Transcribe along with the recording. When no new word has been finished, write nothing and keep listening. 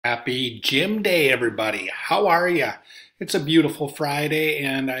Happy gym day, everybody. How are you? It's a beautiful Friday,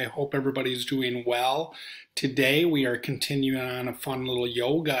 and I hope everybody's doing well. Today, we are continuing on a fun little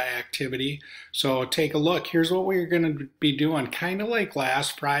yoga activity. So take a look. Here's what we're going to be doing. Kind of like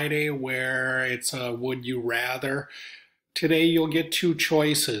last Friday, where it's a would you rather. Today, you'll get two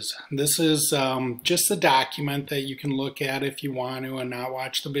choices. This is just a document that you can look at if you want to and not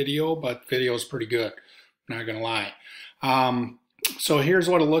watch the video, but the video is pretty good. I'm not going to lie. So here's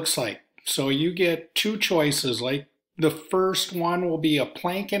what it looks like. So you get two choices. Like the first one will be a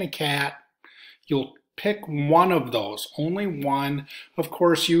plank and a cat. You'll pick one of those, only one. Of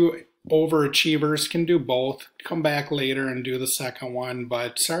course, you overachievers can do both. Come back later and do the second one,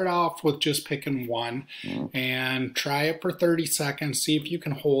 but start off with just picking one and try it for 30 seconds. See if you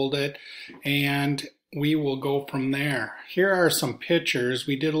can hold it, and we will go from there. Here are some pictures.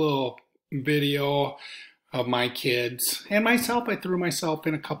 We did a little video of my kids and myself. I threw myself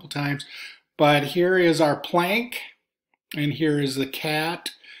in a couple times, but here is our plank and here is the cat.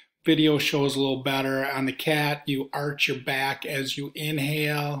 Video shows a little better. On the cat, you arch your back as you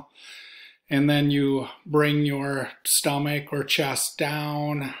inhale, and then you bring your stomach or chest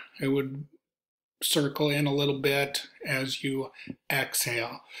down. It would circle in a little bit as you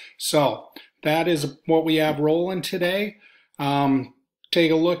exhale. So that is what we have rolling today.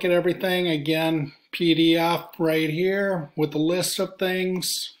 Take a look at everything. Again, PDF right here with a list of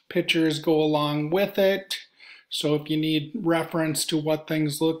things. Pictures go along with it. So if you need reference to what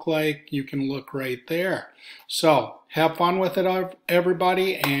things look like, you can look right there. So have fun with it,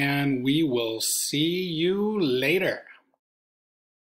 everybody, and we will see you later.